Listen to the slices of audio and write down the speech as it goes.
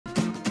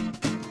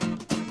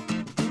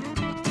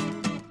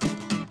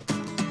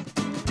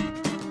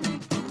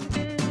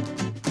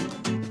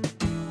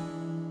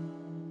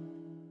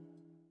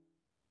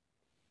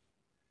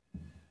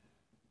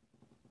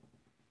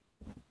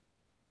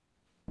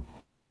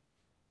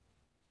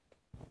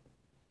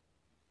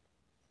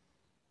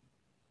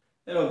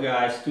Hello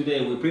guys,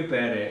 today we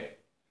prepare a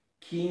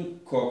king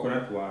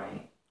coconut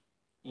wine.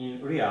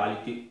 In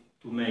reality,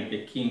 to make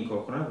the king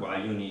coconut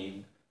wine you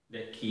need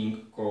the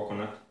king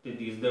coconut,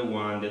 that is the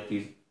one that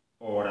is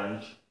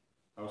orange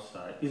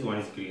outside. This one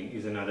is green,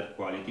 is another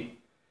quality,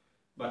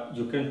 but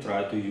you can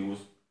try to use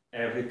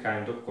every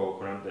kind of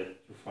coconut that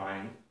you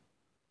find.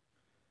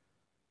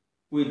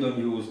 We don't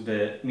use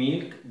the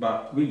milk,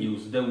 but we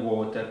use the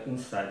water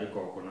inside the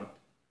coconut.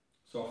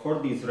 So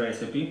for this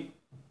recipe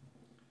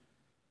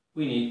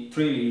we need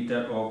 3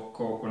 liters of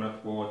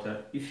coconut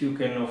water. If you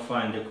cannot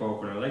find the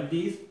coconut like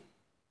this,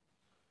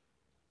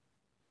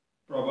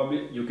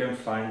 probably you can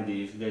find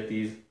this, that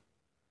is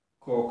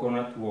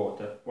coconut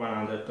water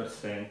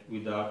 100%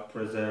 without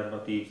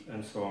preservatives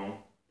and so on,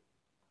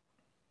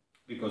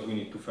 because we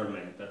need to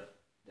ferment it.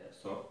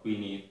 So we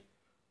need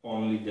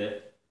only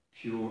the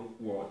pure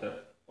water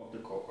of the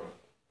coconut.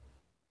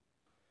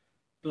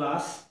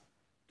 Plus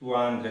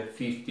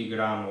 250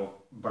 grams of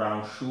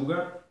brown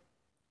sugar,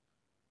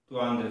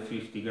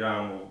 250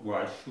 grams of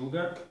white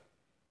sugar,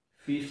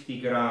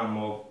 50 grams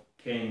of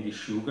candy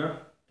sugar,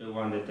 the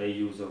one that I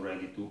use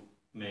already to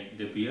make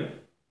the beer,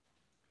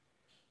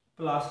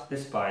 plus the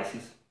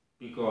spices,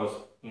 because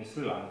in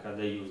Sri Lanka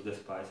they use the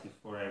spices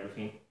for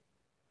everything.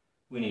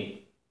 We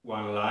need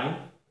 1 lime,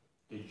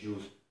 the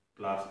juice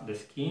plus the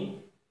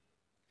skin,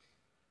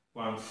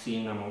 1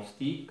 cinnamon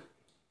stick,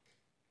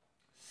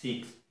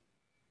 6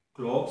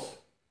 cloves,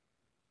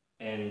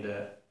 and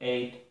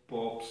 8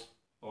 pops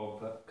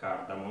of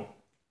cardamom.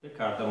 The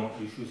cardamom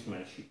you should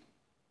smash it.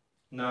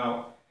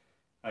 Now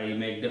I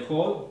make the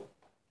hole,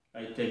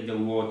 I take the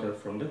water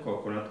from the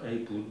coconut, I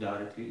put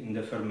directly in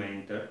the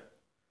fermenter.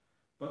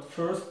 But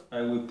first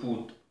I will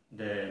put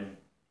the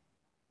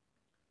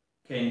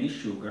candy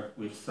sugar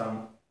with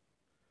some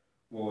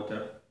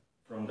water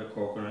from the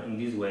coconut, in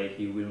this way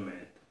it will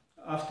melt.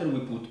 After we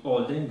put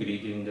all the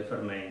ingredients in the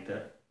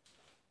fermenter,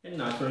 and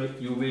naturally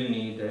you will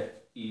need a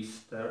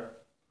yeast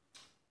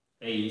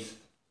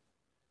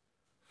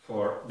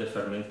for the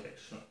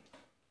fermentation.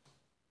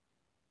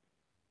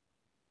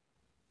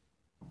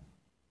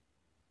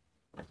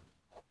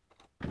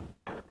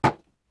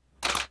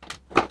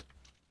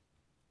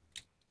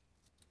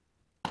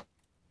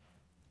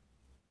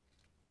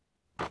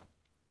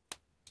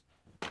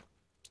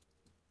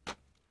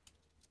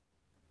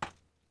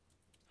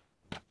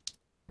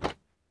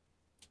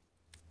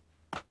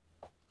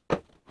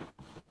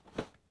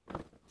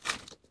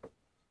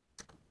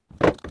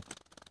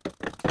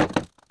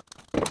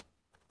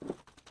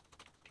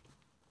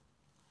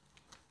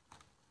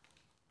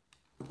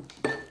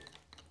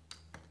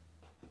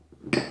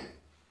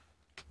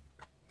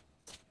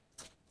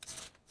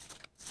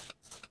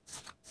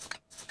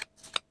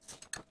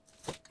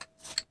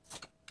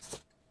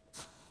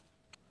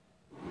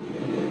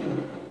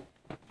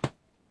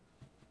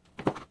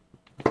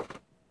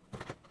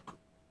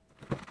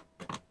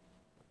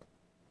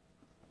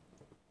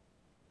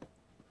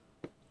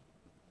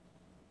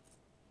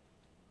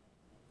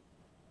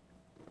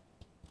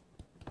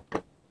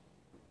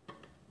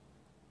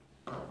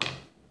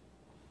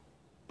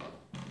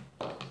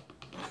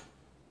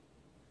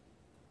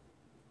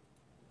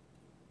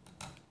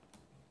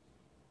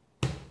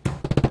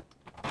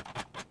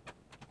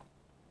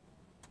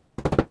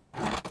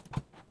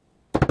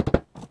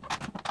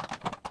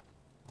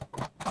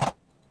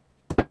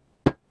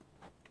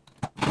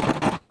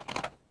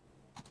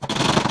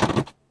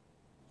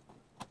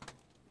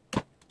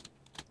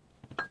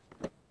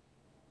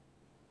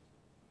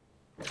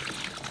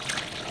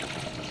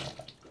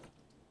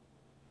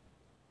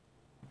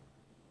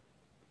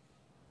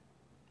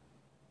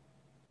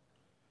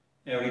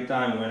 Every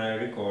time when I'm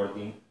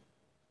recording,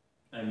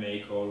 I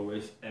make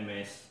always a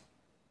mess,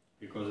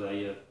 because I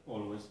have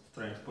always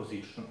strange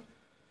position.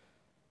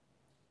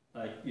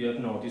 Like you have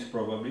noticed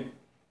probably,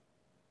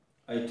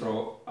 I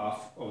throw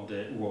half of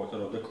the water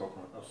of the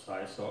coconut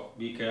outside, so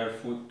be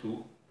careful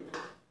to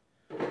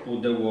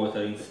put the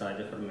water inside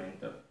the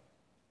fermenter.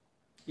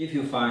 If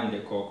you find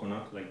the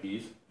coconut like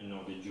this, and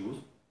not the juice,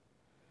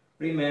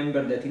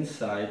 remember that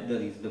inside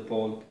there is the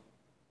pulp,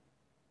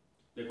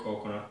 the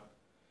coconut,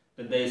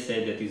 that they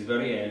say that is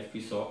very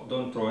healthy, so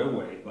don't throw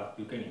away, but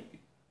you can eat it.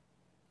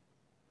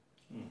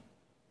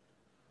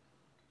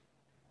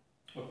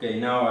 Okay,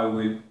 now I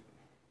will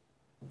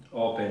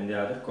open the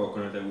other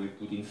coconut I will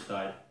put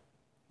inside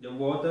the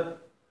water.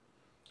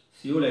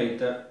 See you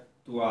later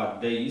to add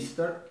the yeast,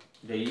 sorry,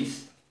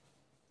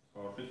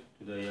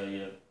 today I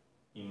have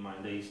in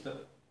mind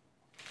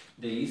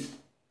the yeast,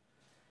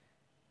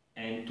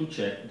 and to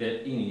check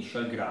the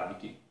initial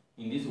gravity.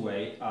 In this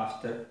way,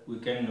 after we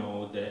can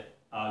know the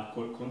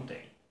alcohol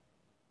content.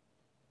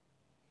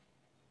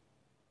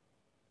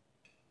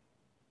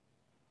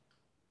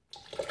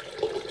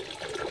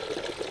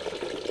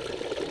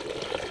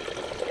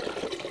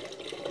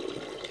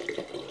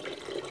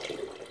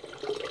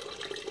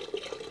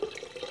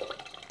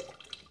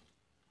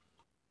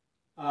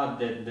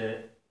 Added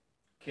the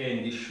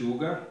candy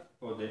sugar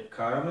or the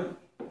caramel.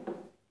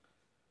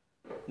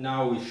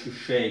 Now we should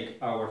shake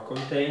our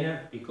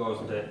container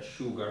because the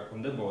sugar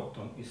on the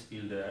bottom is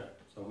still there,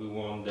 so we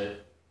want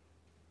that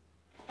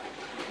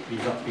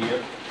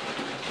disappear.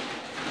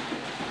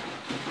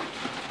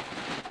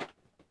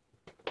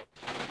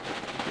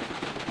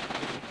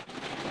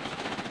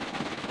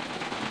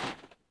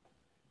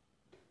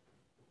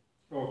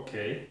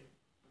 Okay.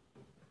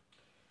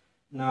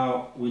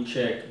 Now we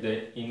check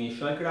the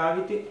initial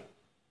gravity,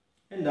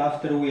 and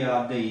after we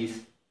add the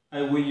yeast,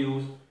 I will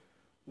use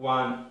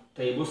 1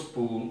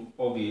 tablespoon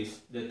of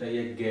yeast that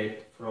I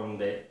get from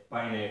the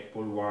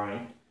pineapple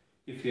wine.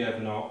 If you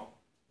have not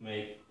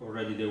made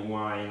already the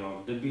wine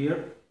of the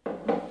beer,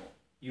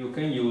 you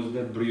can use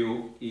the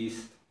brew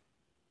yeast.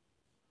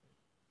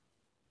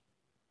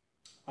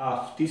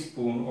 Half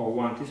teaspoon or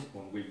 1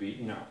 teaspoon will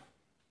be enough.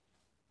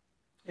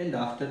 And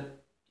after,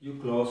 you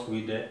close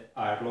with the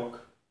airlock,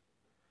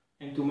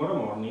 and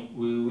tomorrow morning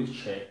we will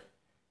check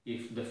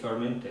if the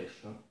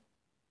fermentation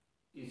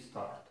is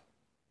started.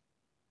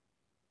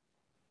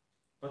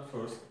 But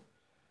first,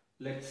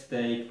 let's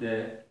take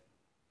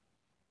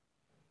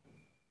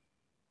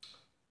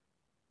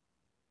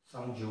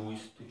some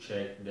juice to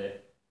check the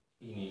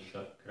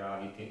initial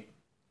gravity.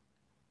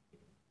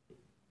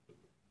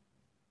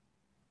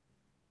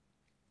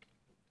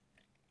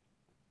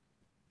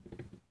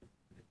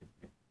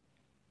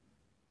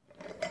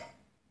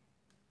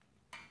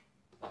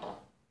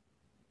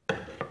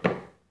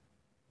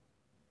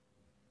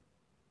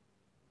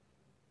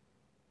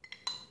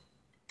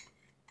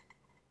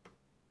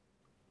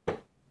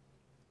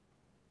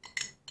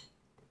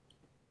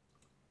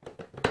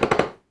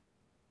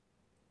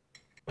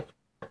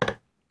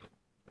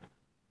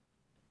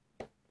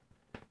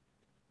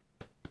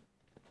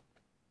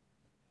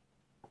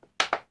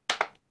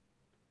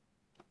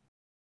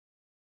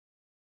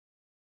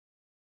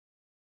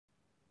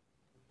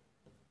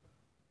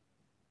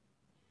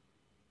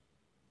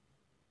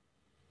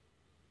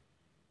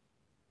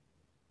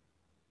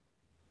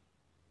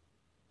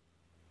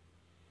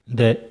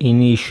 The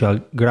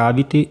initial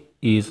gravity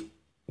is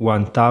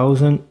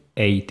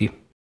 1080.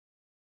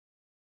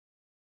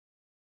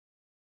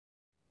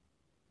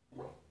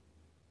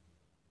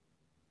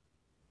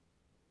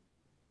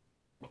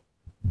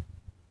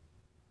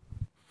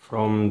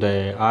 From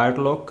the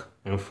airlock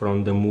and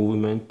from the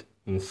movement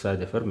inside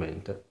the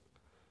fermenter,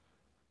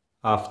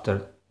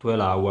 after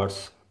 12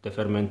 hours the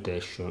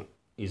fermentation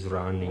is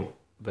running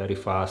very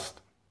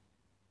fast.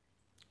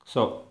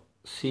 So,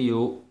 see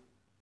you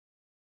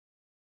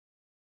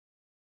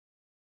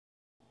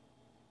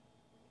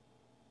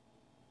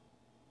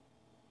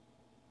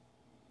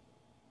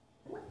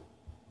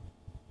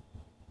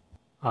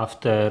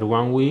after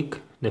 1 week.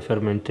 The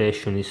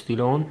fermentation is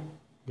still on.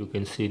 You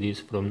can see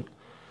this from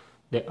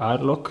the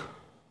airlock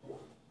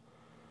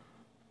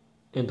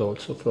and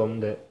also from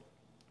the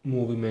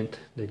movement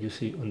that you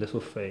see on the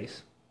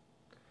surface.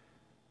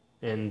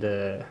 And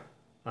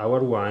our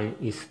wine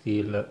is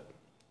still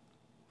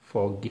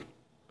foggy.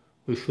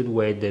 We should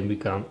wait and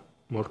become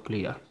more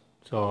clear.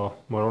 So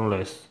more or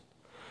less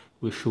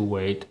we should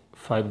wait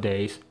 5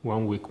 days,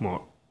 1 week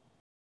more.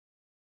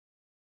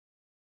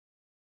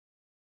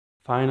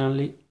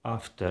 Finally,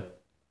 after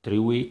 3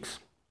 weeks,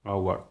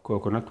 our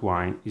coconut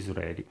wine is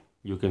ready.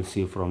 You can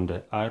see from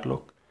the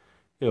airlock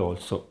and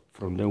also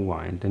from the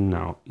wine that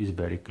now is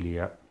very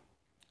clear.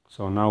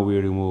 So now we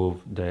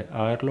remove the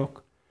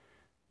airlock,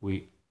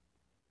 we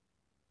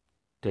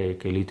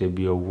take a little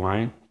bit of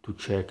wine to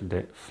check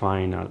the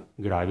final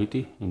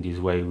gravity. In this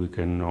way we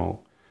can know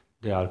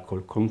the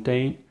alcohol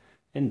contained,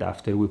 and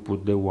after we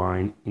put the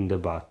wine in the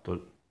bottle.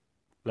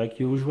 Like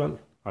usual,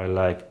 I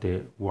like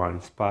the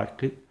wine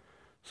sparkly,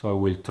 so I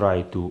will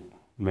try to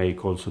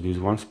make also this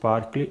one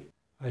sparkly.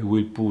 I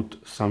will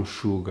put some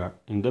sugar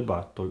in the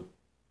bottle.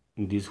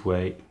 In this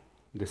way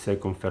the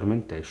second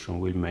fermentation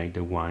will make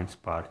the wine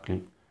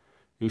sparkling.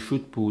 You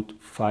should put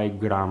 5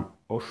 grams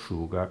of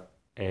sugar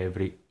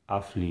every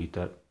half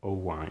liter of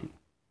wine.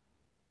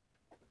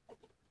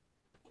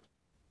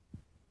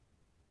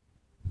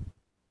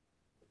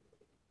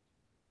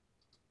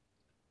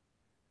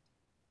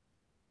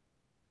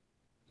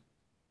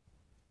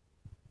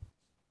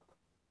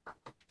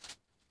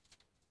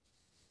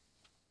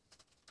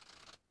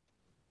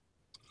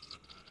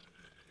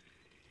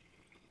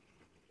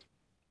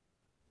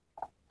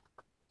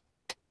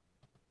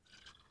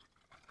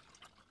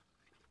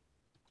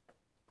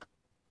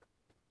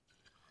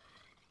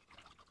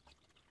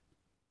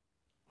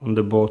 On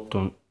the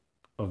bottom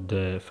of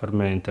the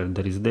fermenter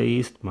there is the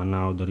yeast, but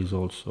now there is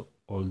also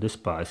all the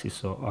spices,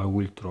 so I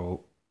will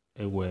throw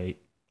away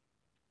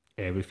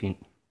everything.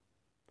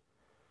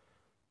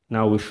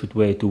 Now we should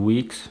wait 2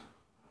 weeks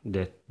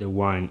that the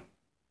wine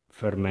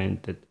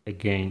fermented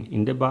again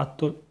in the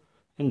bottle,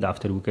 and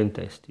after we can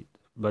test it.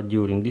 But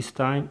during this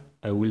time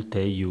I will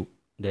tell you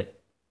the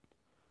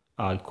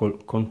alcohol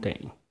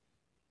contained.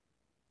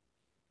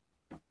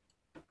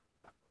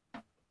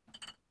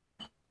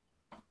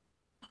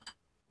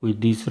 With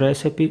this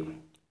recipe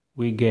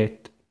we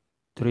get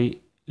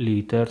 3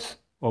 liters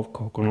of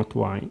coconut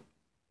wine.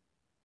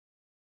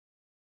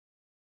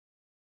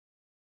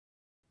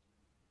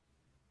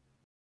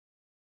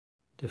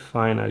 The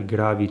final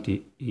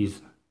gravity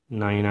is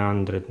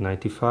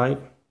 995.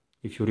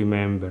 If you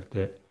remember,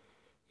 the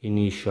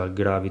initial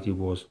gravity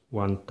was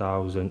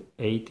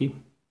 1080,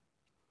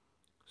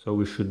 so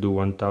we should do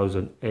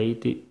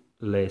 1080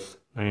 less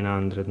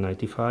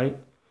 995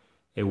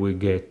 and we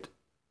get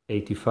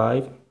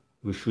 85.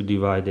 We should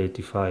divide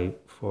 85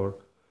 for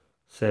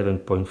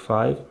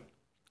 7.5,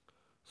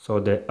 so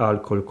the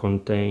alcohol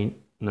contained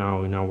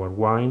now in our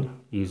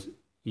wine is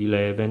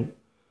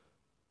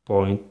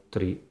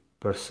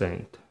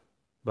 11.3%,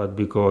 but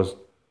because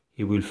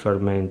it will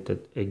ferment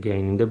it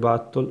again in the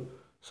bottle,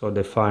 so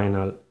the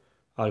final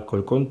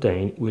alcohol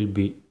contained will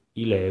be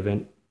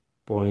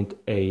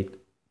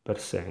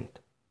 11.8%.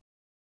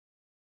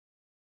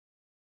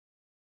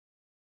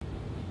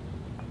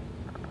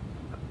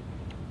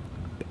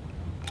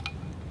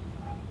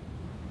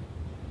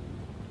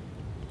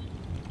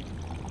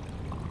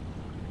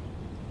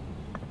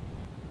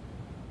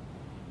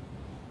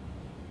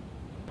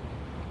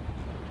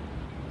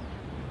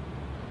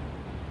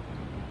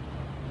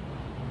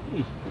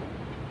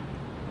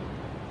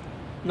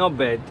 Not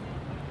bad.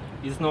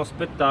 It's not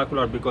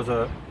spectacular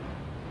because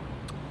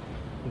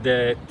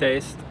the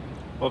taste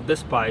of the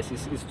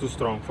spices is too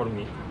strong for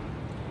me.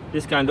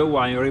 This kind of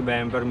wine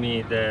remember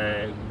me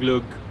the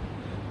glögg,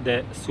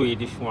 the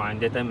Swedish wine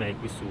that I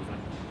make with Susan.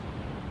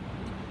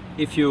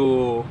 If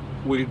you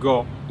will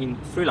go in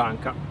Sri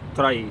Lanka,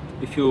 try it.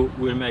 If you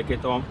will make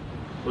it home,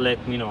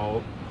 let me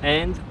know.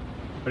 And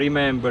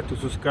remember to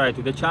subscribe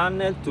to the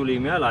channel, to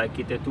leave me a like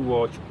it, and to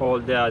watch all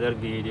the other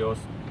videos.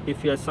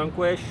 If you have some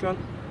question,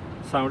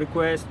 some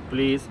requests,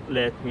 please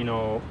let me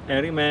know.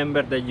 And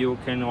remember that you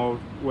can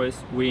always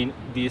win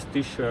this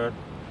t-shirt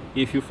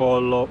if you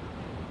follow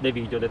the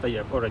video that I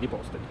have already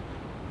posted.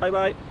 Bye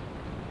bye!